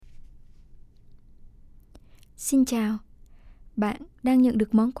Xin chào, bạn đang nhận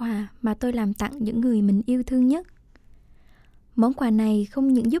được món quà mà tôi làm tặng những người mình yêu thương nhất. Món quà này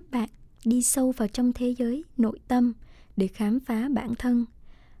không những giúp bạn đi sâu vào trong thế giới nội tâm để khám phá bản thân,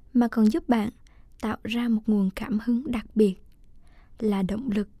 mà còn giúp bạn tạo ra một nguồn cảm hứng đặc biệt, là động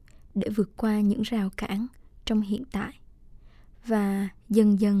lực để vượt qua những rào cản trong hiện tại và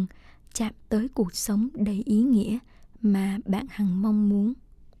dần dần chạm tới cuộc sống đầy ý nghĩa mà bạn hằng mong muốn.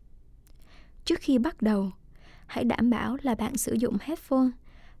 Trước khi bắt đầu, hãy đảm bảo là bạn sử dụng headphone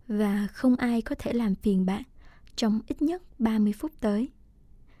và không ai có thể làm phiền bạn trong ít nhất 30 phút tới.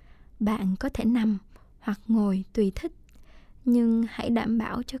 Bạn có thể nằm hoặc ngồi tùy thích, nhưng hãy đảm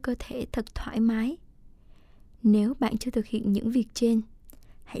bảo cho cơ thể thật thoải mái. Nếu bạn chưa thực hiện những việc trên,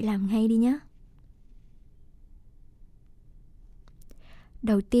 hãy làm ngay đi nhé.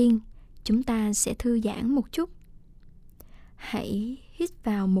 Đầu tiên, chúng ta sẽ thư giãn một chút. Hãy hít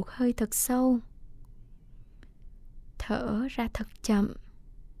vào một hơi thật sâu. Thở ra thật chậm.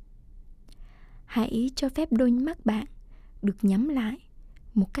 Hãy cho phép đôi mắt bạn được nhắm lại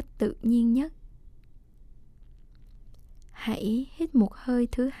một cách tự nhiên nhất. Hãy hít một hơi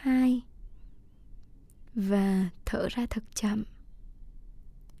thứ hai và thở ra thật chậm.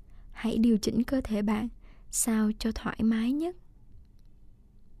 Hãy điều chỉnh cơ thể bạn sao cho thoải mái nhất.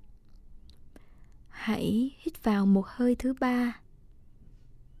 Hãy hít vào một hơi thứ ba.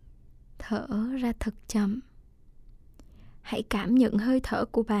 Thở ra thật chậm. Hãy cảm nhận hơi thở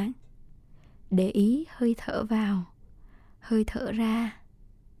của bạn. Để ý hơi thở vào, hơi thở ra.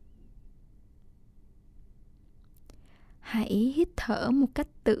 Hãy hít thở một cách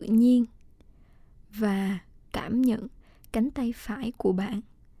tự nhiên và cảm nhận cánh tay phải của bạn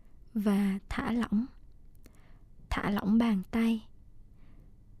và thả lỏng. Thả lỏng bàn tay.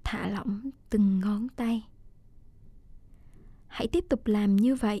 Thả lỏng từng ngón tay. Hãy tiếp tục làm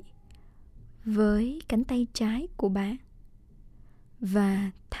như vậy với cánh tay trái của bạn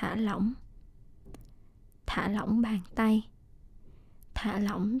và thả lỏng. Thả lỏng bàn tay. Thả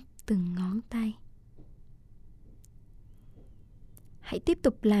lỏng từng ngón tay. Hãy tiếp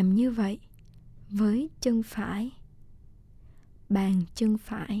tục làm như vậy với chân phải. Bàn chân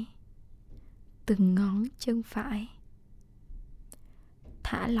phải. Từng ngón chân phải.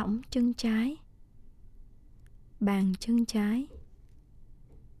 Thả lỏng chân trái. Bàn chân trái.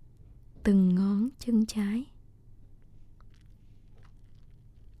 Từng ngón chân trái.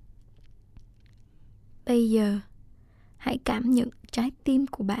 Bây giờ, hãy cảm nhận trái tim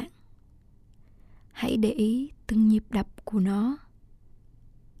của bạn. Hãy để ý từng nhịp đập của nó.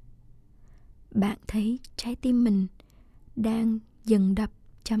 Bạn thấy trái tim mình đang dần đập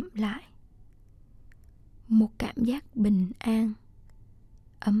chậm lại. Một cảm giác bình an,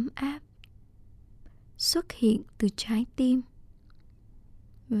 ấm áp xuất hiện từ trái tim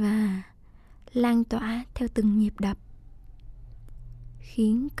và lan tỏa theo từng nhịp đập,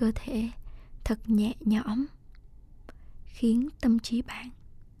 khiến cơ thể thật nhẹ nhõm, khiến tâm trí bạn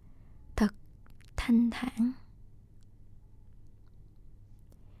thật thanh thản.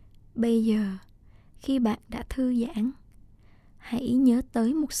 Bây giờ, khi bạn đã thư giãn, hãy nhớ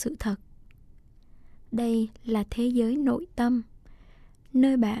tới một sự thật. Đây là thế giới nội tâm,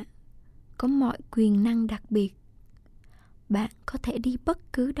 nơi bạn có mọi quyền năng đặc biệt. Bạn có thể đi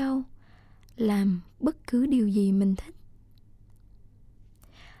bất cứ đâu, làm bất cứ điều gì mình thích.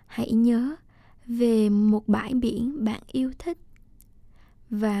 Hãy nhớ về một bãi biển bạn yêu thích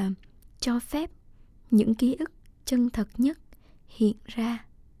và cho phép những ký ức chân thật nhất hiện ra.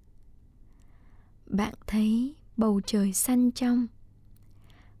 Bạn thấy bầu trời xanh trong.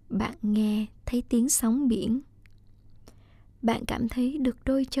 Bạn nghe thấy tiếng sóng biển. Bạn cảm thấy được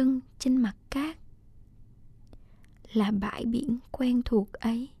đôi chân trên mặt cát. Là bãi biển quen thuộc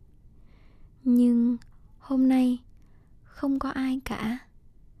ấy. Nhưng hôm nay không có ai cả.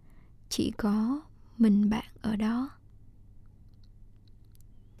 Chỉ có mình bạn ở đó.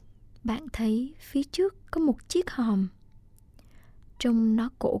 Bạn thấy phía trước có một chiếc hòm. Trông nó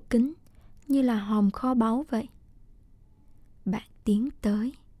cổ kính, như là hòm kho báu vậy. Bạn tiến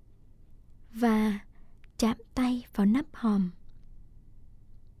tới và chạm tay vào nắp hòm.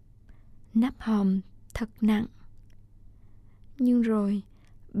 Nắp hòm thật nặng. Nhưng rồi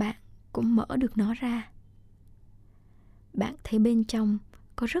bạn cũng mở được nó ra. Bạn thấy bên trong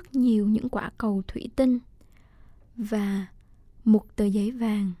có rất nhiều những quả cầu thủy tinh và một tờ giấy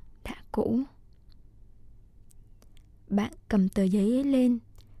vàng đã cũ. Bạn cầm tờ giấy ấy lên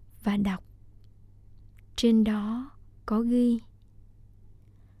và đọc. Trên đó có ghi: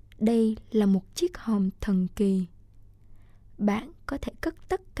 đây là một chiếc hòm thần kỳ. Bạn có thể cất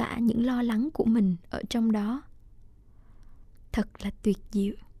tất cả những lo lắng của mình ở trong đó. Thật là tuyệt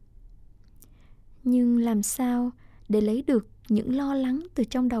diệu. Nhưng làm sao để lấy được những lo lắng từ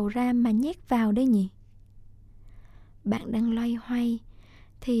trong đầu ra mà nhét vào đây nhỉ? Bạn đang loay hoay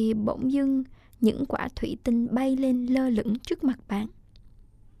thì bỗng dưng những quả thủy tinh bay lên lơ lửng trước mặt bạn.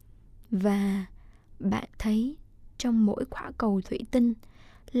 Và bạn thấy trong mỗi quả cầu thủy tinh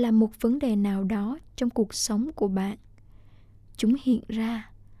là một vấn đề nào đó trong cuộc sống của bạn. Chúng hiện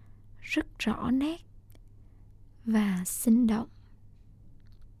ra rất rõ nét và sinh động.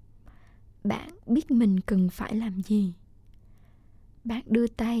 Bạn biết mình cần phải làm gì. Bạn đưa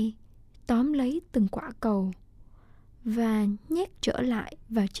tay tóm lấy từng quả cầu và nhét trở lại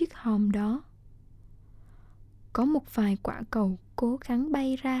vào chiếc hòm đó. Có một vài quả cầu cố gắng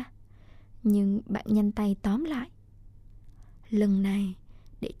bay ra, nhưng bạn nhanh tay tóm lại. Lần này,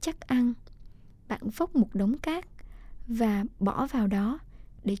 để chắc ăn, bạn vốc một đống cát và bỏ vào đó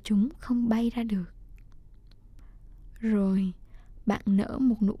để chúng không bay ra được. Rồi, bạn nở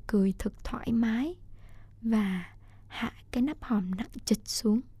một nụ cười thật thoải mái và hạ cái nắp hòm nặng trịch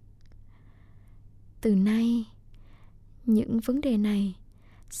xuống. Từ nay, những vấn đề này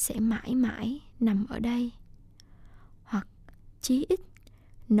sẽ mãi mãi nằm ở đây. Hoặc chí ít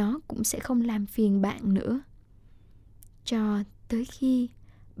nó cũng sẽ không làm phiền bạn nữa, cho tới khi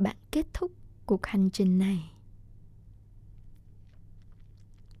bạn kết thúc cuộc hành trình này.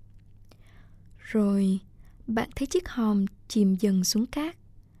 Rồi bạn thấy chiếc hòm chìm dần xuống cát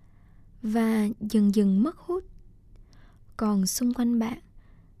và dần dần mất hút. Còn xung quanh bạn,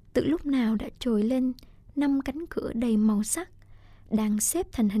 từ lúc nào đã trồi lên 5 cánh cửa đầy màu sắc đang xếp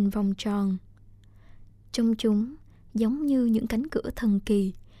thành hình vòng tròn. Trông chúng giống như những cánh cửa thần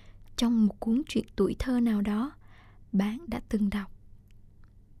kỳ trong một cuốn truyện tuổi thơ nào đó bạn đã từng đọc.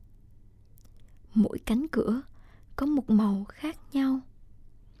 Mỗi cánh cửa có một màu khác nhau.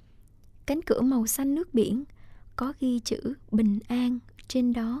 Cánh cửa màu xanh nước biển có ghi chữ bình an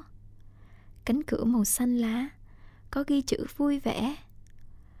trên đó. Cánh cửa màu xanh lá có ghi chữ vui vẻ.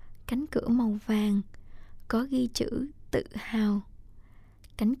 Cánh cửa màu vàng có ghi chữ tự hào.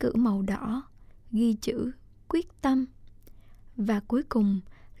 Cánh cửa màu đỏ ghi chữ quyết tâm. Và cuối cùng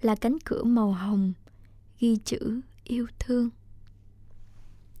là cánh cửa màu hồng ghi chữ yêu thương.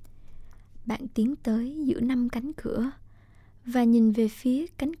 Bạn tiến tới giữa 5 cánh cửa và nhìn về phía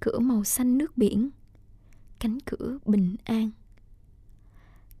cánh cửa màu xanh nước biển, cánh cửa bình an.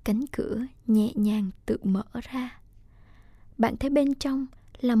 Cánh cửa nhẹ nhàng tự mở ra. Bạn thấy bên trong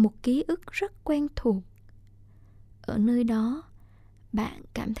là một ký ức rất quen thuộc. Ở nơi đó, bạn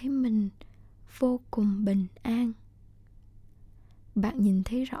cảm thấy mình vô cùng bình an. Bạn nhìn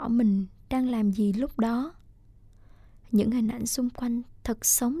thấy rõ mình đang làm gì lúc đó. Những hình ảnh xung quanh thật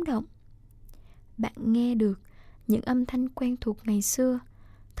sống động. Bạn nghe được những âm thanh quen thuộc ngày xưa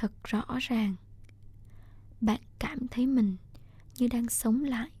thật rõ ràng. Bạn cảm thấy mình như đang sống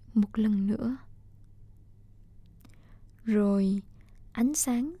lại một lần nữa. Rồi ánh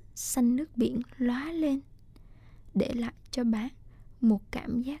sáng xanh nước biển lóa lên, để lại cho bạn một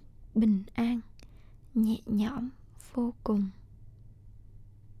cảm giác bình an, nhẹ nhõm vô cùng.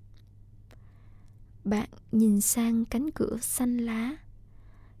 Bạn nhìn sang cánh cửa xanh lá,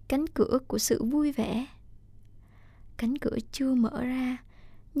 cánh cửa của sự vui vẻ. Cánh cửa chưa mở ra,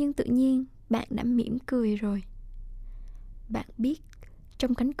 nhưng tự nhiên bạn đã mỉm cười rồi. Bạn biết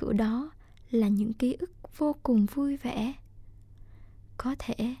trong cánh cửa đó là những ký ức vô cùng vui vẻ. Có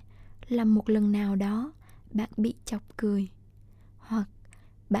thể là một lần nào đó bạn bị chọc cười, hoặc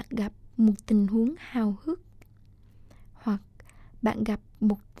bạn gặp một tình huống hào hức, hoặc bạn gặp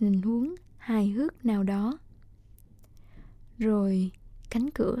một tình huống hài hước nào đó. Rồi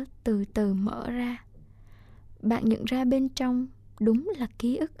cánh cửa từ từ mở ra. Bạn nhận ra bên trong đúng là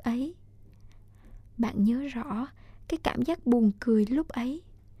ký ức ấy. Bạn nhớ rõ cái cảm giác buồn cười lúc ấy.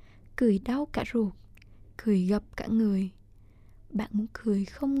 Cười đau cả ruột, cười gập cả người. Bạn muốn cười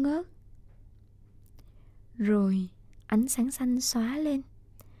không ngớt. Rồi ánh sáng xanh xóa lên,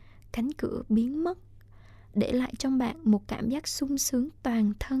 cánh cửa biến mất, để lại trong bạn một cảm giác sung sướng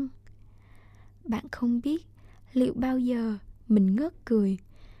toàn thân. Bạn không biết liệu bao giờ mình ngớt cười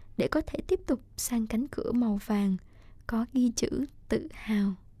để có thể tiếp tục sang cánh cửa màu vàng có ghi chữ tự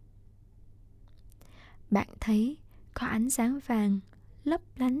hào. Bạn thấy có ánh sáng vàng lấp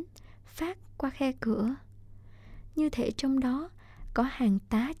lánh phát qua khe cửa, như thể trong đó có hàng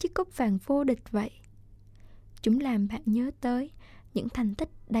tá chiếc cốc vàng vô địch vậy. Chúng làm bạn nhớ tới những thành tích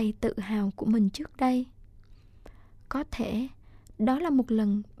đầy tự hào của mình trước đây. Có thể đó là một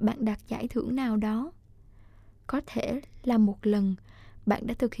lần bạn đạt giải thưởng nào đó. Có thể là một lần bạn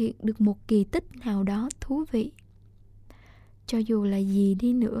đã thực hiện được một kỳ tích nào đó thú vị. Cho dù là gì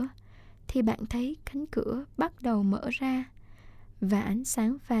đi nữa, thì bạn thấy cánh cửa bắt đầu mở ra, và ánh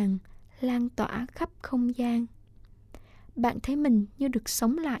sáng vàng lan tỏa khắp không gian. Bạn thấy mình như được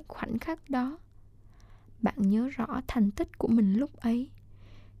sống lại khoảnh khắc đó. Bạn nhớ rõ thành tích của mình lúc ấy,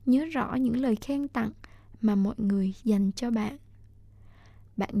 nhớ rõ những lời khen tặng mà mọi người dành cho bạn.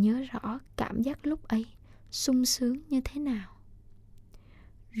 Bạn nhớ rõ cảm giác lúc ấy sung sướng như thế nào.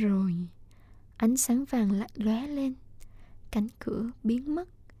 Rồi ánh sáng vàng lại lóe lên, cánh cửa biến mất,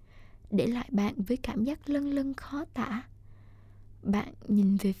 để lại bạn với cảm giác lâng lâng khó tả. Bạn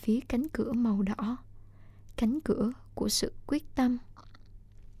nhìn về phía cánh cửa màu đỏ, cánh cửa của sự quyết tâm.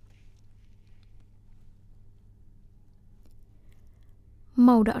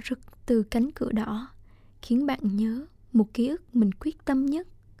 Màu đỏ rực từ cánh cửa đỏ khiến bạn nhớ một ký ức mình quyết tâm nhất.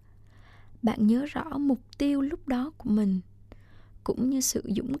 Bạn nhớ rõ mục tiêu lúc đó của mình, cũng như sự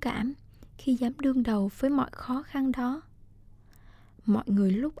dũng cảm khi dám đương đầu với mọi khó khăn đó. Mọi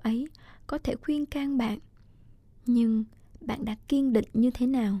người lúc ấy có thể khuyên can bạn, nhưng bạn đã kiên định như thế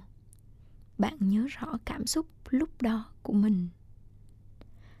nào? Bạn nhớ rõ cảm xúc lúc đó của mình.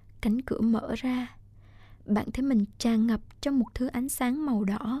 Cánh cửa mở ra, bạn thấy mình tràn ngập trong một thứ ánh sáng màu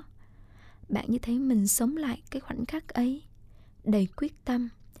đỏ. Bạn như thấy mình sống lại cái khoảnh khắc ấy, đầy quyết tâm,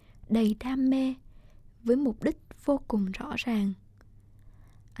 đầy đam mê, với mục đích vô cùng rõ ràng.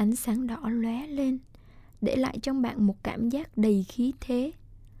 Ánh sáng đỏ lóe lên, để lại trong bạn một cảm giác đầy khí thế.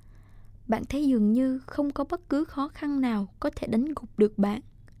 Bạn thấy dường như không có bất cứ khó khăn nào có thể đánh gục được bạn.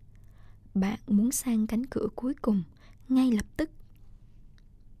 Bạn muốn sang cánh cửa cuối cùng ngay lập tức.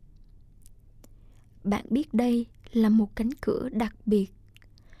 Bạn biết đây là một cánh cửa đặc biệt.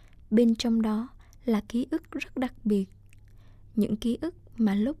 Bên trong đó là ký ức rất đặc biệt. Những ký ức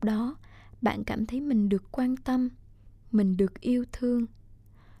mà lúc đó bạn cảm thấy mình được quan tâm, mình được yêu thương.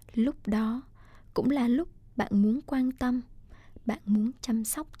 Lúc đó cũng là lúc bạn muốn quan tâm, bạn muốn chăm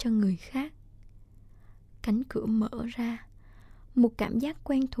sóc cho người khác. Cánh cửa mở ra, một cảm giác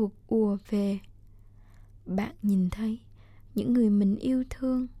quen thuộc ùa về. Bạn nhìn thấy những người mình yêu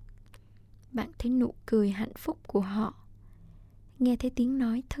thương. Bạn thấy nụ cười hạnh phúc của họ, nghe thấy tiếng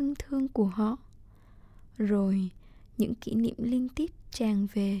nói thân thương của họ. Rồi những kỷ niệm liên tiếp tràn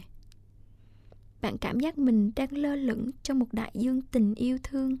về. Bạn cảm giác mình đang lơ lửng trong một đại dương tình yêu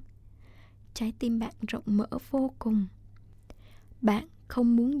thương. Trái tim bạn rộng mở vô cùng. Bạn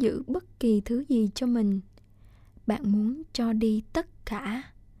không muốn giữ bất kỳ thứ gì cho mình. Bạn muốn cho đi tất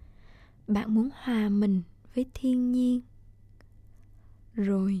cả. Bạn muốn hòa mình với thiên nhiên.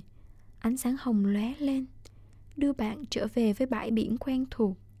 Rồi ánh sáng hồng lóe lên, đưa bạn trở về với bãi biển quen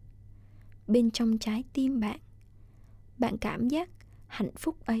thuộc. Bên trong trái tim bạn, bạn cảm giác hạnh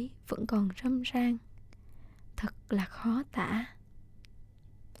phúc ấy vẫn còn râm ran. Thật là khó tả.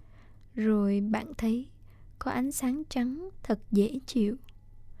 Rồi bạn thấy có ánh sáng trắng thật dễ chịu.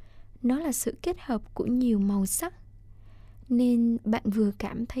 Nó là sự kết hợp của nhiều màu sắc, nên bạn vừa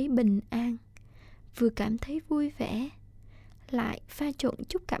cảm thấy bình an, vừa cảm thấy vui vẻ, lại pha trộn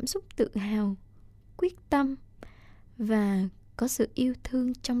chút cảm xúc tự hào, quyết tâm và có sự yêu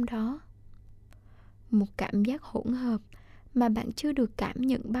thương trong đó. Một cảm giác hỗn hợp mà bạn chưa được cảm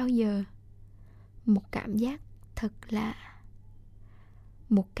nhận bao giờ. Một cảm giác thật lạ.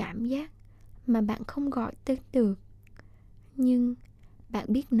 Một cảm giác mà bạn không gọi tên được, nhưng bạn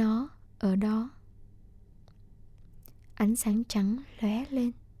biết nó ở đó. Ánh sáng trắng lóe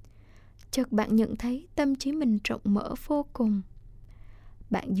lên. Chợt bạn nhận thấy tâm trí mình rộng mở vô cùng.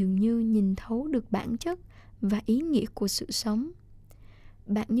 Bạn dường như nhìn thấu được bản chất và ý nghĩa của sự sống.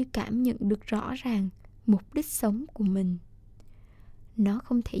 Bạn như cảm nhận được rõ ràng mục đích sống của mình. Nó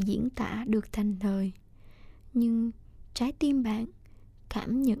không thể diễn tả được thành lời, nhưng trái tim bạn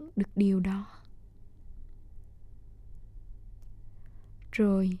cảm nhận được điều đó.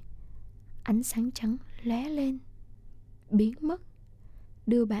 Rồi ánh sáng trắng lóe lên, biến mất,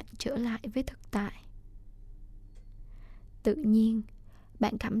 đưa bạn trở lại với thực tại. Tự nhiên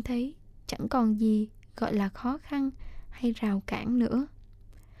bạn cảm thấy chẳng còn gì gọi là khó khăn hay rào cản nữa.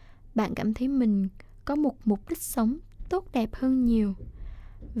 Bạn cảm thấy mình có một mục đích sống tốt đẹp hơn nhiều,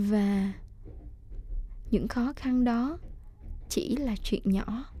 và những khó khăn đó chỉ là chuyện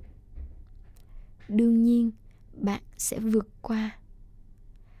nhỏ. Đương nhiên bạn sẽ vượt qua.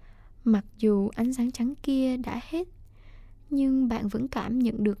 Mặc dù ánh sáng trắng kia đã hết, nhưng bạn vẫn cảm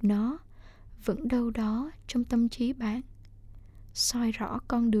nhận được nó vẫn đâu đó trong tâm trí bạn, soi rõ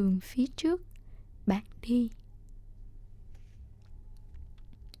con đường phía trước bạn đi.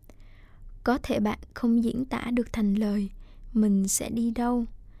 Có thể bạn không diễn tả được thành lời mình sẽ đi đâu,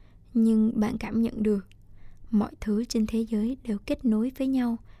 nhưng bạn cảm nhận được mọi thứ trên thế giới đều kết nối với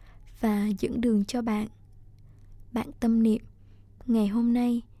nhau và dẫn đường cho bạn. Bạn tâm niệm ngày hôm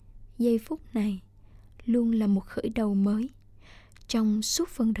nay, giây phút này luôn là một khởi đầu mới trong suốt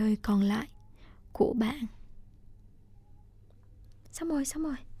phần đời còn lại của bạn. Xong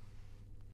rồi.